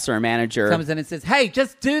boss or a manager. Comes in and says, "Hey,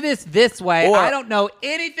 just do this way. I don't know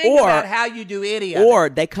anything about how you do any of it." Or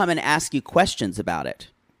they come and ask you questions about it.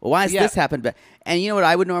 Well, why has this happened? And you know what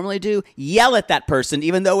I would normally do? Yell at that person,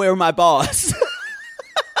 even though they were my boss.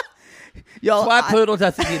 Y'all, why Poodle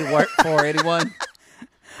doesn't need to work for anyone.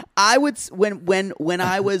 I would when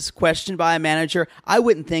I was questioned by a manager, I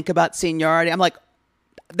wouldn't think about seniority. I'm like,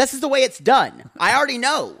 this is the way it's done. I already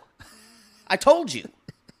know. I told you.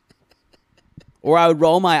 Or I would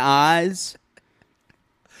roll my eyes.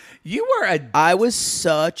 I was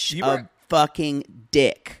such a fucking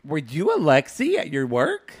dick. Were you a Lexi at your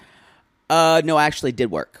work? No, I actually did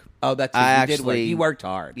work. Oh, that's you did work. You worked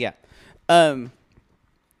hard. Yeah.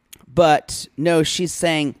 But no, she's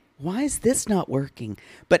saying, "Why is this not working?"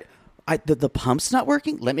 But the pump's not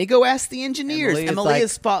working. Let me go ask the engineers. And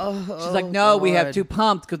Malia's she's like, "No, we have two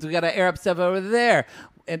pumps because we got to air up stuff over there."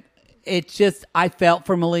 And it's just, I felt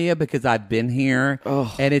for Malia because I've been here,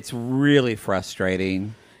 and it's really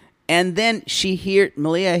frustrating. And then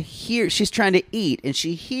Malia hears, she's trying to eat, and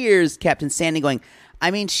she hears Captain Sandy going,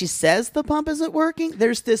 I mean, she says the pump isn't working.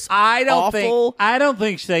 There's this I don't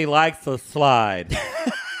think she likes the slide.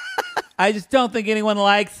 I just don't think anyone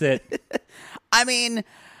likes it. I mean,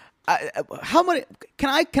 how many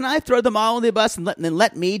can I throw them all on the bus and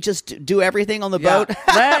let me just do everything on the boat?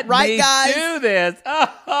 Let right, me guys? do this.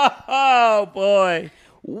 Oh, boy.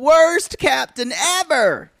 Worst captain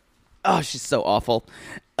ever. Oh, she's so awful.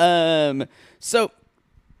 So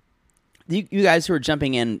you guys who are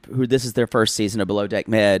jumping in, who this is their first season of Below Deck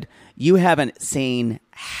Med, you haven't seen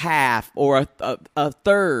half or a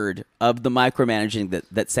third of the micromanaging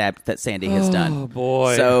that Sandy has done. Oh,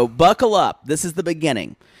 boy. So buckle up. This is the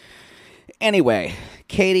beginning. Anyway,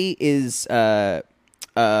 Katie is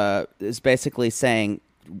basically saying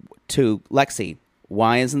to Lexi,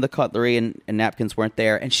 why isn't the cutlery and napkins weren't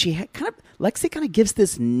there? And Lexi kind of gives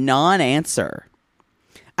this non-answer.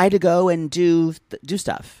 I had to go and do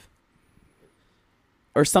stuff.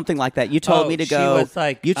 Or something like that. You told me to go. She was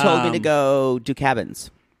like, you told me to go do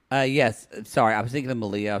cabins. Yes. Sorry, I was thinking of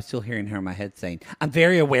Malia. I was still hearing her in my head saying, I'm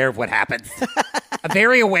very aware of what happens. I'm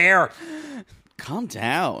very aware. Calm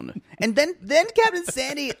down. And then Captain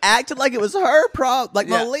Sandy acted like it was her problem, like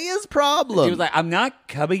Malia's problem. She was like, I'm not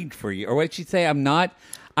coming for you. Or what did she say? I'm not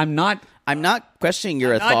questioning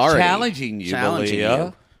your authority. Not challenging you,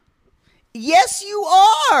 Malia. Yes, you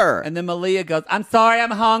are. And then Malia goes, I'm sorry,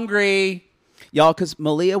 I'm hungry. Y'all, because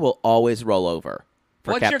Malia will always roll over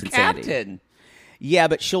for What's Captain your captain? Sandy. Yeah,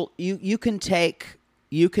 but you can take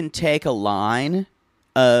a line,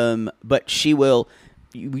 but she will.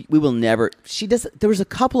 We will never. She does. There was a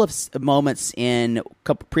couple of moments in a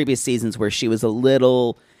couple previous seasons where she was a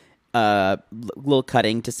little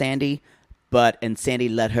cutting to Sandy, and Sandy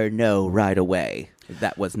let her know right away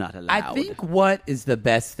that was not allowed. I think what is the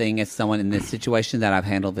best thing as someone in this situation that I've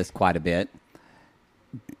handled this quite a bit.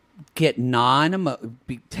 Take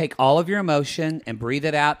all of your emotion and breathe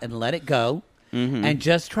it out and let it go, and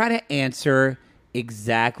just try to answer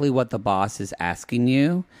exactly what the boss is asking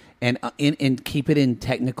you, and keep it in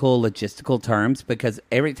technical, logistical terms. Because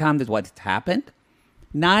every time that what's happened,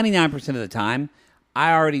 99% of the time,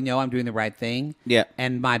 I already know I'm doing the right thing. Yeah,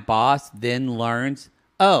 and my boss then learns,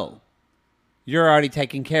 oh, you're already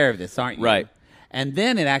taking care of this, aren't you? Right. And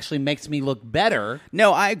then it actually makes me look better.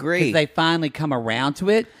 No, I agree. Because they finally come around to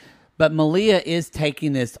it. But Malia is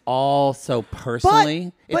taking this all so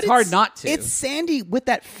personally. But it's hard not to. It's Sandy with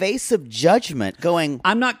that face of judgment going,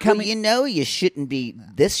 I'm not coming. Well, you shouldn't be.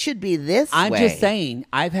 This should be this way. I'm just saying,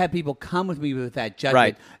 I've had people come with me with that judgment.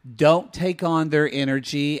 Right. Don't take on their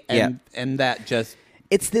energy. And that just.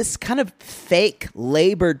 It's this kind of fake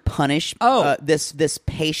labored punish. This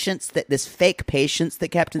patience, this fake patience that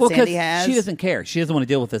Captain Sandy has. She doesn't care. She doesn't want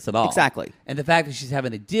to deal with this at all. Exactly. And the fact that she's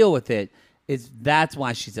having to deal with it that's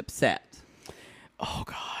why she's upset. Oh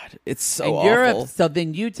God, it's so awful. So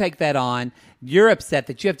then you take that on. You're upset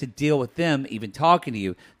that you have to deal with them even talking to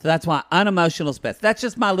you. So that's why unemotional is best. That's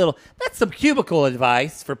just that's some cubicle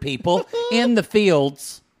advice for people in the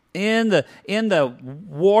fields, in the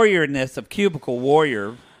warriorness of cubicle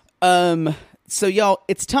warrior. So y'all,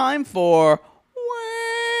 it's time for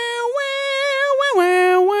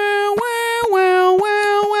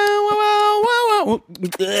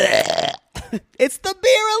it's the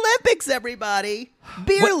Beer Olympics, everybody.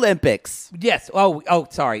 Beer Olympics. Yes. Oh,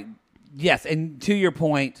 sorry. Yes, and to your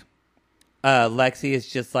point, Lexi is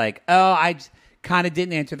just like, I kind of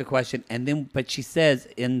didn't answer the question, but she says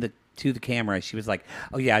to the camera, she was like,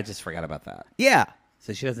 oh yeah, I just forgot about that. Yeah.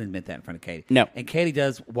 So she doesn't admit that in front of Katie. No. And Katie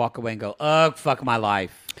does walk away and go, oh, fuck my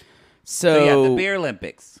life. So yeah, the Beer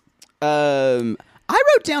Olympics. I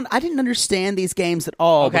wrote down, I didn't understand these games at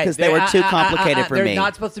all because they were too complicated for me. They're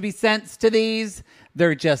not supposed to be sense to these.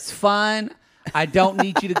 They're just fun. I don't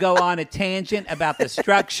need you to go on a tangent about the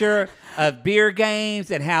structure of beer games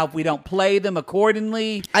and how if we don't play them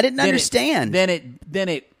accordingly. I didn't understand. Then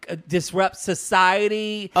it disrupts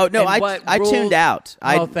society. Oh, no, I tuned out.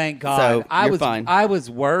 Thank God. So you're fine. I was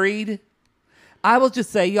worried. I will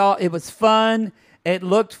just say, y'all, it was fun. It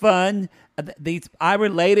looked fun. I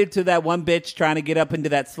related to that one bitch trying to get up into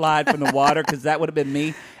that slide from the water because that would have been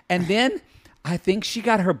me. And then I think she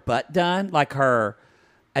got her butt done, like her.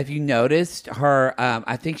 If you noticed her,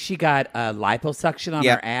 I think she got liposuction on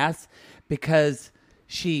her ass because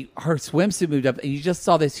her swimsuit moved up, and you just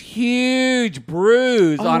saw this huge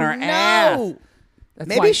bruise on her ass.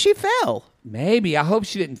 Maybe she fell. Maybe. I hope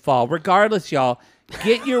she didn't fall. Regardless, y'all,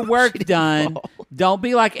 get your work done. Don't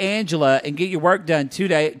be like Angela and get your work done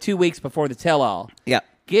 2 weeks before the tell-all. Yeah.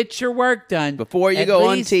 Get your work done before you go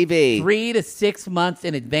on TV. 3 to 6 months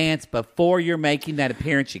in advance before you're making that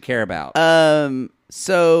appearance you care about.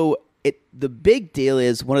 So the big deal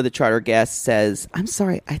is one of the charter guests says, "I'm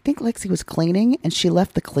sorry, I think Lexi was cleaning and she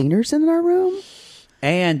left the cleaners in our room."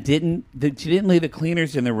 And she didn't leave the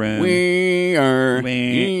cleaners in the room. We are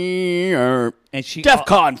and she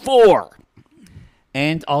DEFCON 4.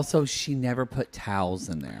 And also, she never put towels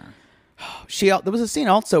in there. There was a scene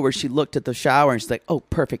also where she looked at the shower and she's like, "Oh,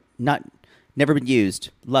 perfect, never been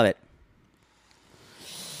used. Love it."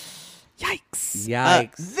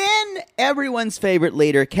 Yikes! Then everyone's favorite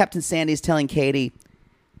leader, Captain Sandy's telling Katie,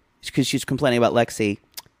 because she's complaining about Lexi,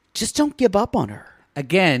 just don't give up on her.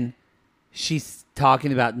 Again, she's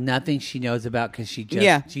talking about nothing she knows about because she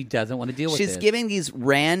doesn't want to deal with it. She's giving these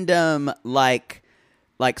random like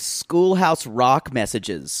Schoolhouse Rock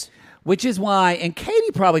messages. Which is why, and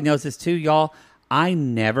Katie probably knows this too, y'all, I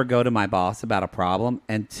never go to my boss about a problem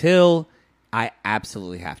until I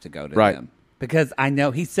absolutely have to go to him. Because I know,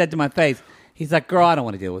 he said to my face, he's like, girl, I don't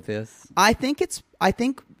want to deal with this. I think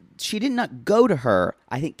she did not go to her.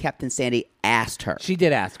 I think Captain Sandy asked her. She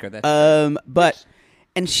did ask her. That's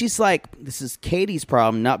and she's like, this is Katie's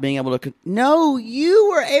problem, not being able to... No, you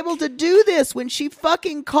were able to do this when she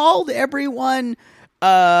fucking called everyone...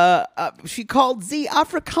 she called Z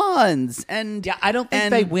Afrikaans, and I don't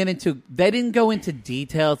think they didn't go into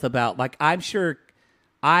details about, like, I'm sure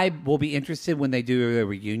I will be interested when they do a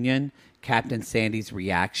reunion, Captain Sandy's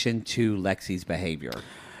reaction to Lexi's behavior.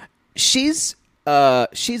 She's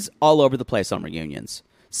all over the place on reunions.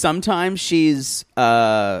 Sometimes she's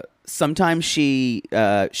selective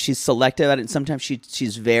at it, and sometimes she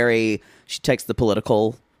takes the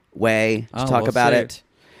political way to talk about it.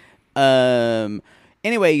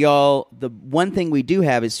 Anyway, y'all, the one thing we do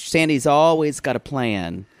have is Sandy's always got a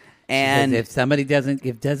plan. And if somebody doesn't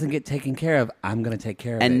get taken care of, I'm going to take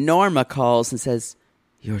care of it. And Norma calls and says,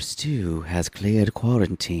 your stew has cleared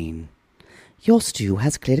quarantine. Your stew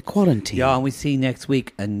has cleared quarantine. Y'all, and we see next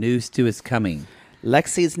week a new stew is coming.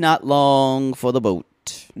 Lexi's not long for the boat.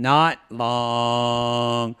 Not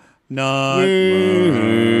long.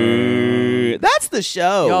 That's the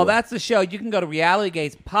show. Y'all, that's the show. You can go to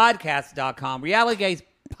realitygatespodcast.com. Reality Gates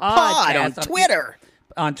Pod on Twitter.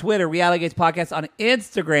 On Twitter, Reality Gates Podcast on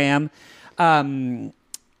Instagram.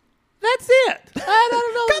 That's it. I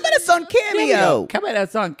don't know. Come at us on Cameo. Come at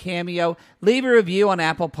us on Cameo. Leave a review on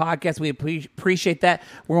Apple Podcasts. We appreciate that.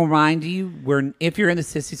 We'll remind you, if you're in the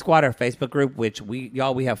Sissy Squad, our Facebook group, which we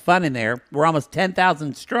have fun in there. We're almost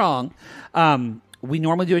 10,000 strong. We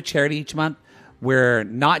normally do a charity each month. We're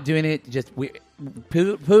not doing it. Just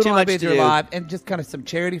Poodle and Baby are live, and just kind of some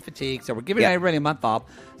charity fatigue. So we're giving everybody a month off.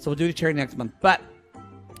 So we'll do the charity next month. But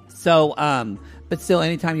still,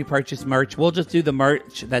 anytime you purchase merch, we'll just do the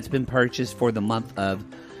merch that's been purchased for the month of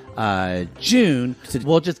June.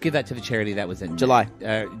 We'll just give that to the charity that was in July.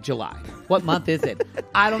 July. What month is it?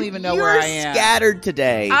 I don't even know You're where I am. You're scattered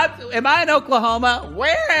today. Am I in Oklahoma?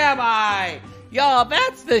 Where am I? Y'all,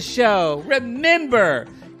 that's the show. Remember,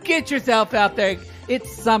 get yourself out there. It's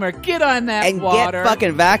summer. Get on that and water. And get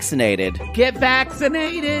fucking vaccinated. Get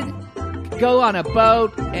vaccinated. Go on a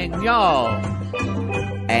boat. And y'all...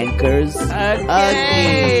 Anchors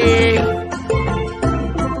again.